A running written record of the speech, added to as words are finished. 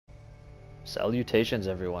Salutations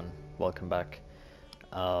everyone, welcome back.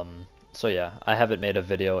 So yeah, I haven't made a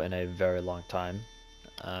video in a very long time,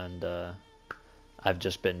 and I've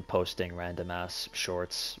just been posting random ass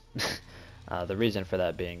shorts. The reason for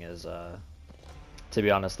that being is, to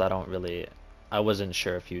be honest, I wasn't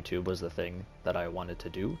sure if YouTube was the thing that I wanted to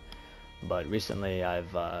do, but recently I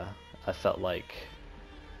felt like,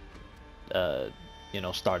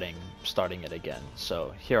 starting it again.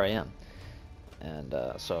 So here I am. And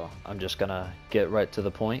so I'm just gonna get right to the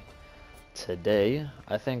point. Today,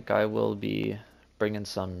 I think I will be bringing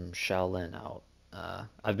some Shaolin out.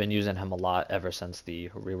 I've been using him a lot ever since the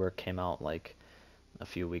rework came out, like a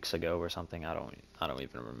few weeks ago or something. I don't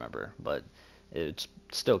even remember, but it's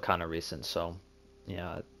still kind of recent. So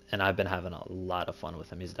yeah, and I've been having a lot of fun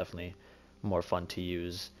with him. He's definitely more fun to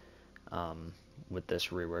use with this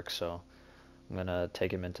rework. So I'm gonna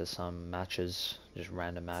take him into some matches, just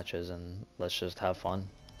random matches, and let's just have fun.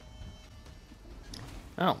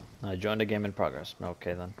 Oh, I joined a game in progress.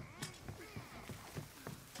 Okay then.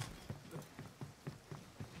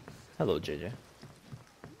 Hello, JJ.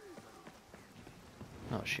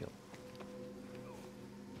 Oh, shield.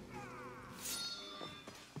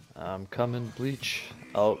 I'm coming, Bleach.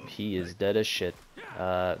 Oh, he is dead as shit.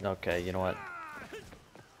 Okay, you know what?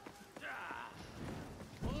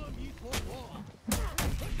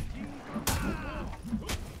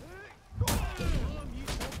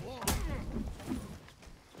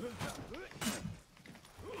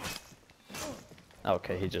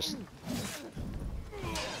 Okay, he just...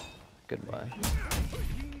 Goodbye.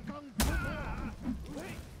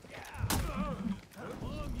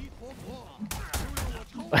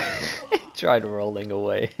 He tried rolling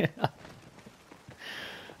away.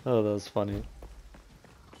 Oh, that was funny.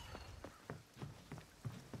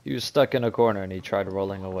 He was stuck in a corner and he tried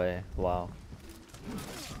rolling away. Wow.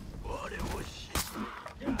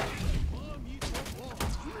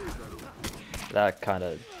 That kind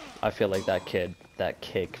of... I feel like that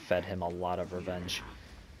kick fed him a lot of revenge.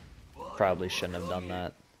 Probably shouldn't have done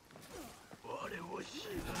that.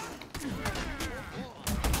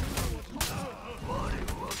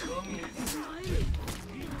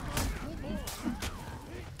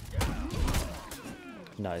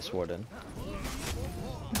 Nice, Warden.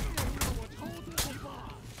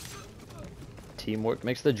 Teamwork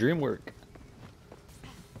makes the dream work.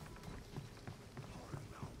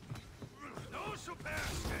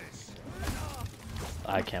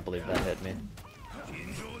 I can't believe that hit me.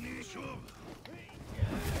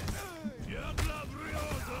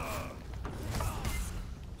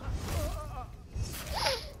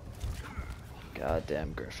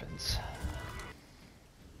 Goddamn Griffins.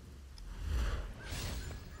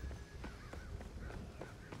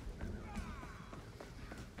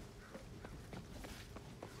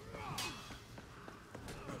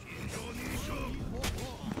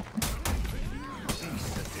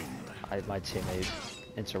 My teammate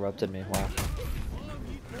interrupted me. Wow.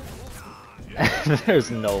 There's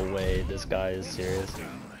no way this guy is serious.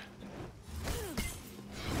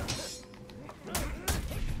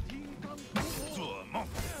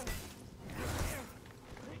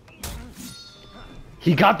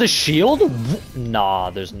 He got the shield?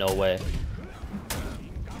 Nah, there's no way.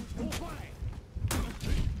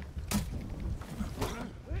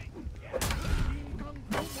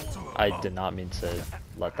 I did not mean to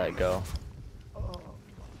let that go.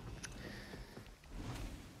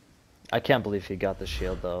 I can't believe he got the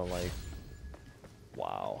shield though, like,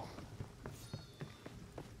 wow.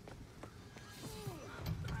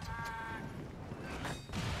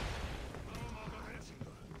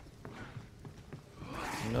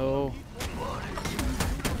 No.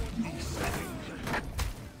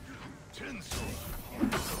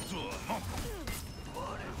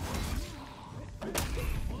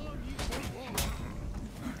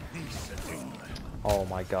 Oh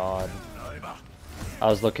my god. I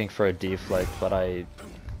was looking for a deflect, but I...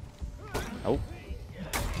 Oh.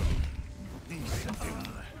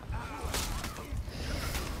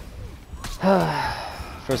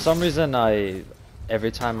 For some reason, every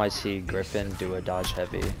time I see Griffin do a dodge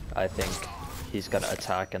heavy, I think he's gonna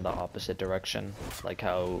attack in the opposite direction, like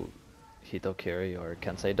how Hitokiri or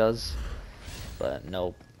Kensei does. But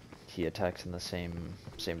nope, he attacks in the same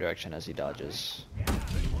direction as he dodges.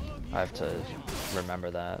 I have to remember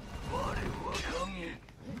that.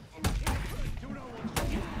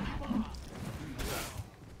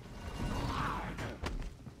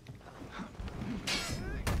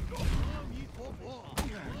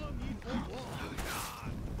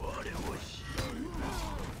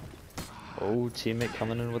 Oh, teammate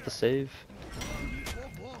coming in with the save.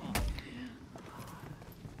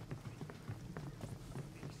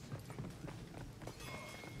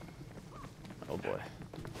 boy.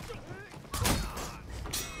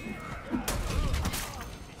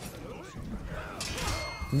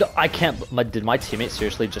 No, I can't. Did my teammate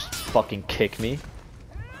seriously just fucking kick me?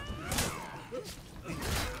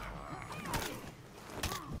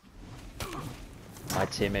 My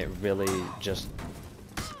teammate really just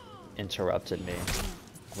interrupted me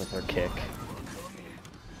with her kick.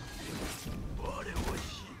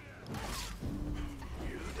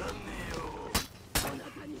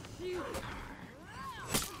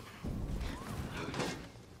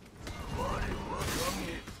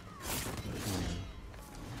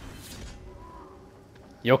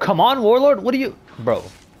 Yo, come on, Warlord! What are you... Bro.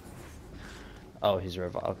 Oh, he's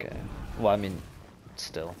revived. Okay. Well, I mean,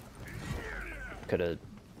 still. Could've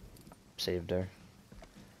saved her.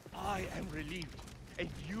 I am relieved, and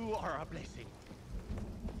you are a blessing.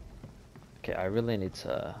 Okay, I really need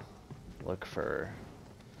to look for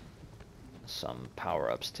some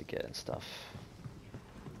power-ups to get and stuff.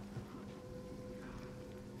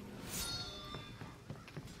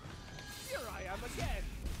 Here I am again.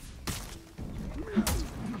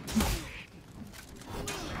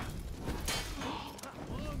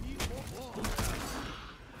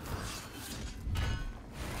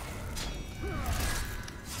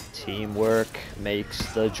 Teamwork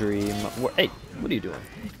makes the dream work. Hey, what are you doing?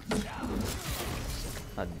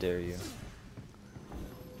 How dare you?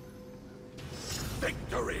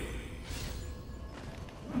 Victory.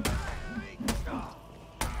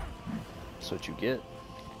 That's what you get.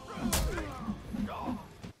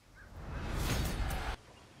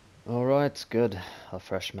 Alright, good. A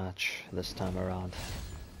fresh match this time around.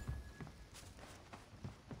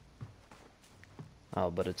 Oh,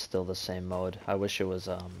 but it's still the same mode. I wish it was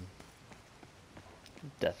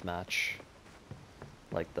deathmatch.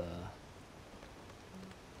 Like the...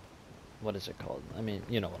 What is it called? I mean,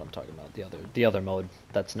 you know what I'm talking about. The other mode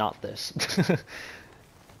that's not this.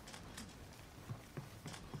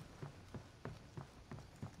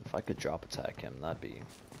 If I could drop attack him, that'd be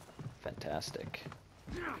fantastic.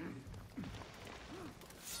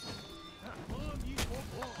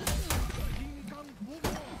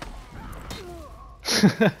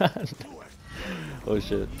 Oh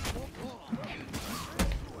shit.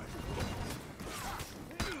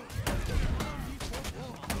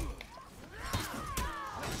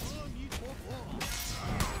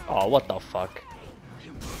 Oh, what the fuck?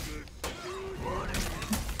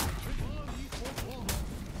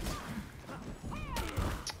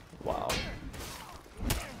 Wow.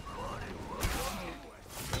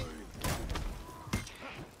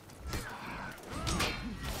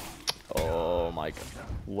 Oh my god.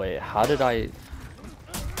 Wait, how did I...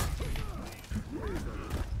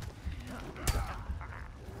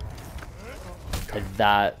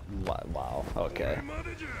 That... Wow, okay.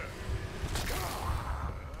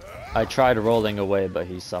 I tried rolling away, but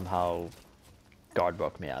he somehow guard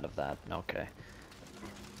broke me out of that. Okay.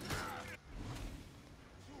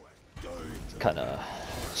 Kinda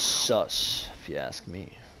sus, if you ask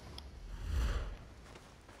me.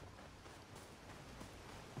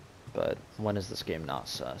 But when is this game not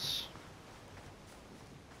sus?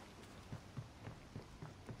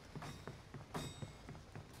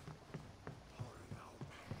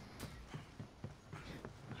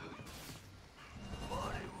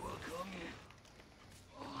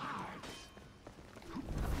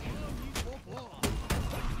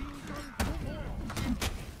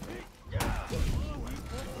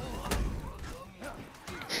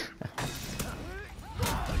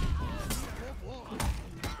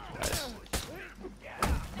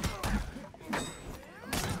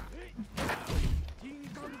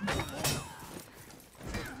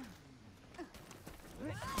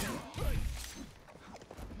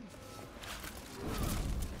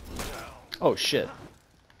 Oh shit.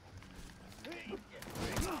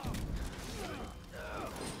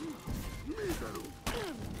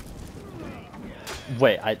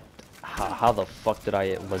 Wait, how the fuck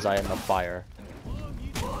was I in the fire?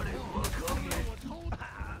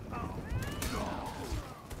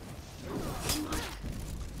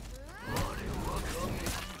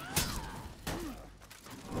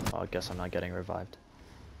 Oh, I guess I'm not getting revived.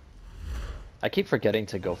 I keep forgetting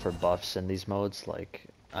to go for buffs in these modes, like,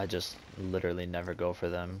 I just literally never go for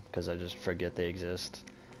them, because I just forget they exist.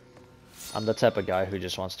 I'm the type of guy who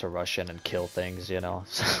just wants to rush in and kill things, you know,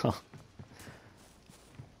 so...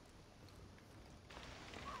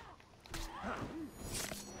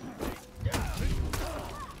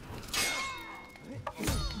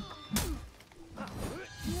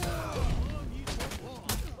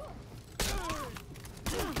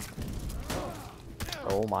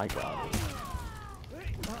 Oh my god.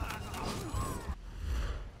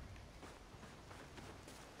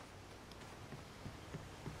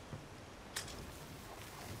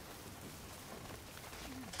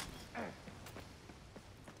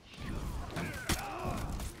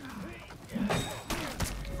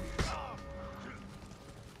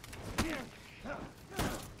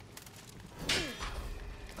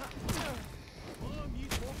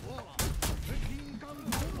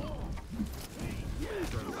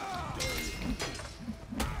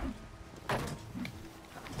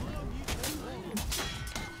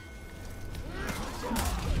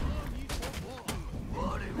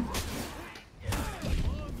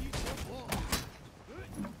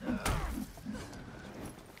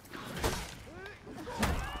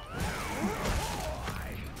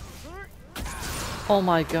 Oh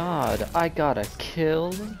my god, I got a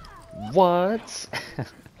kill? What?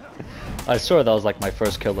 I swear that was like my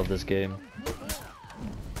first kill of this game.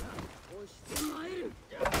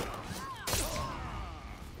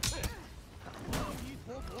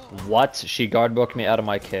 What? She guard broke me out of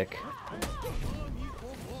my kick.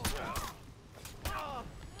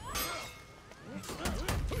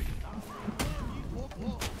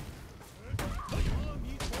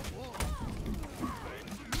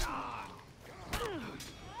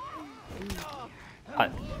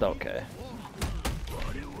 Okay.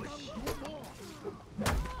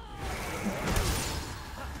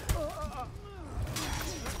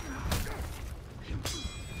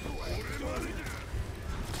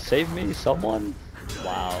 Save me, someone?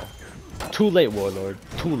 Wow. Too late, Warlord.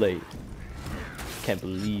 Too late. Can't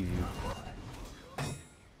believe you.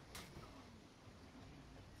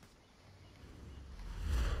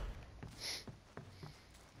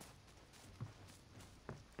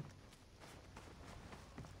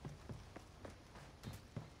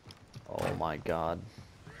 Oh my god.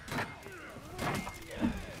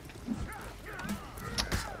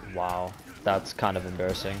 Wow. That's kind of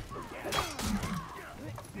embarrassing.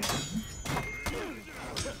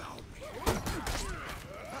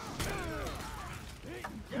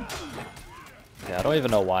 Yeah, I don't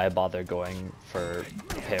even know why I bother going for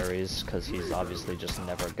parries, because he's obviously just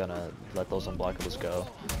never gonna let those unblockables go.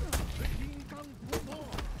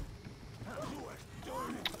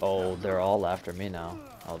 Oh, they're all after me now.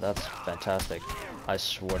 Oh, that's fantastic. I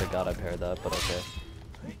swear to god I paired that, but okay.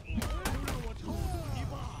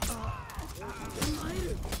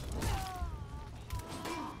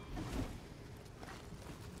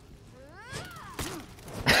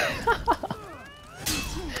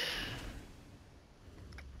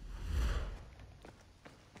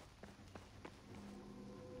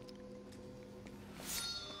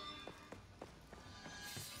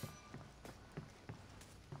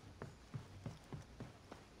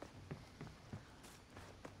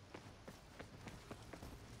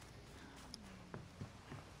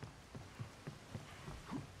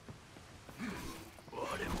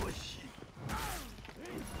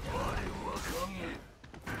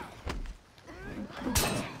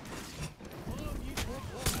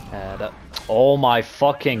 And, oh my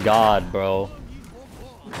fucking god, bro.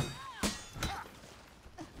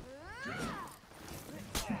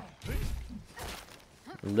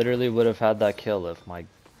 Literally would have had that kill if my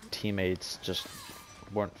teammates just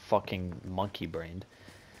weren't fucking monkey brained.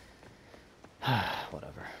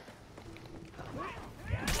 Whatever.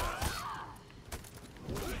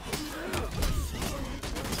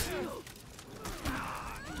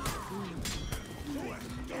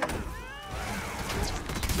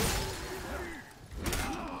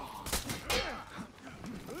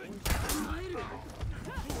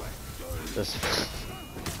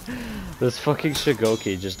 This fucking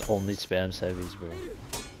Shigoki just only spams heavies, bro.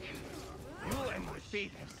 You and my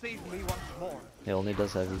feet have saved me once more. He only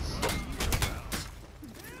does heavies.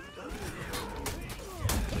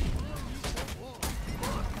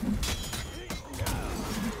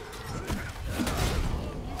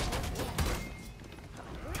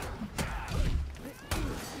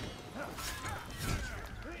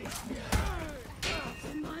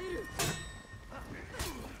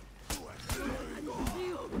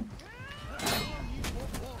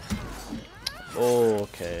 Oh,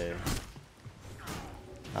 okay.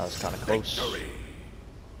 That was kind of close.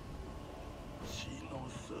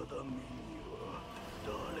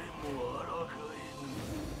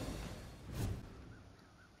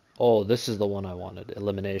 Oh, this is the one I wanted.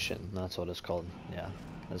 Elimination. That's what it's called. Yeah.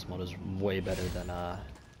 This one is way better than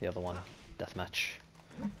the other one. Deathmatch.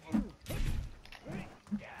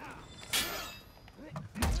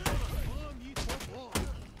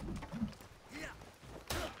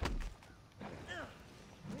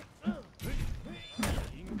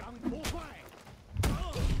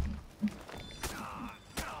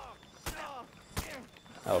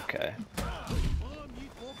 Okay.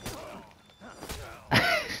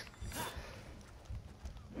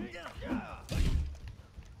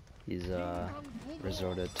 He's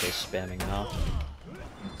resorted to spamming now.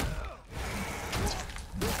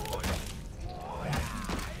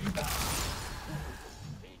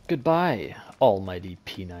 Goodbye, almighty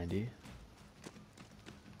P90.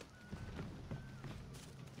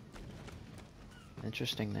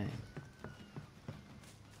 Interesting name.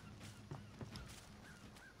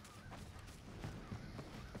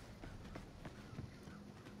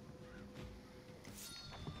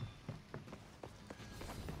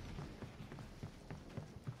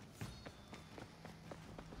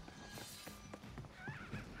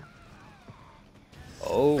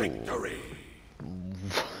 Oh. Victory.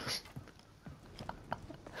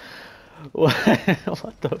 What?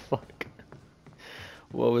 What the fuck?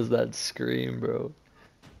 What was that scream, bro?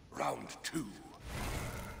 Round 2.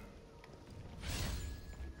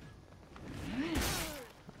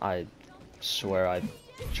 I swear I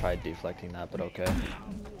tried deflecting that, but okay.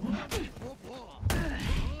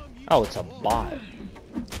 Oh, it's a bot.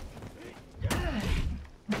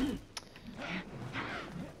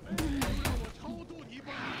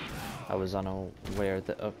 I was unaware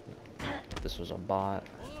that this was a bot.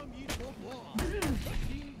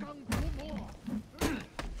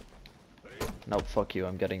 Nope, fuck you,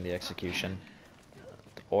 I'm getting the execution.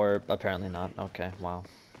 Or apparently not. Okay, wow.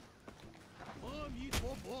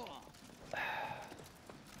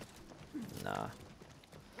 Nah.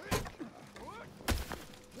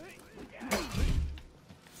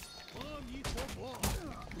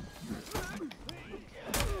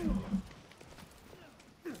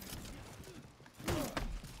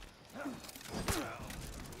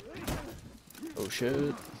 Oh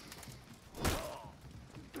shit.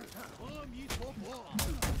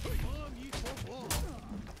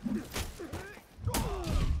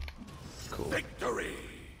 Cool. Victory.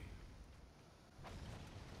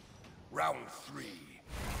 Round 3.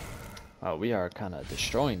 Oh, we are kind of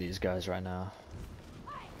destroying these guys right now.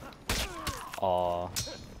 Aw,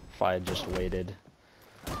 if I had just waited.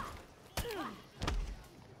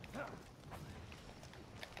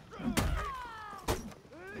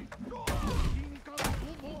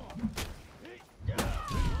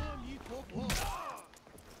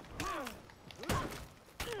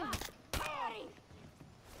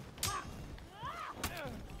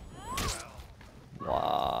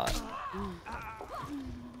 What?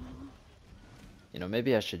 You know,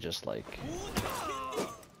 maybe I should just, like,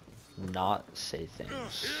 not say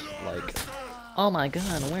things. Like, oh my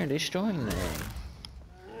god, we're destroying them.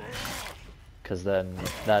 Because then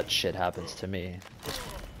that shit happens to me.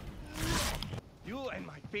 You and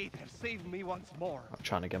my fate have saved me once more. I'm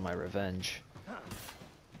trying to get my revenge.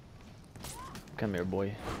 Come here,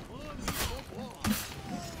 boy.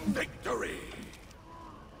 Victory.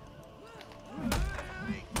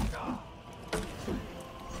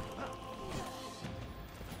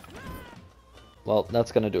 Well,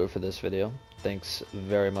 that's gonna do it for this video. Thanks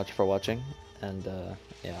very much for watching, and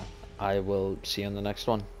yeah, I will see you in the next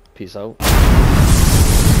one. Peace out.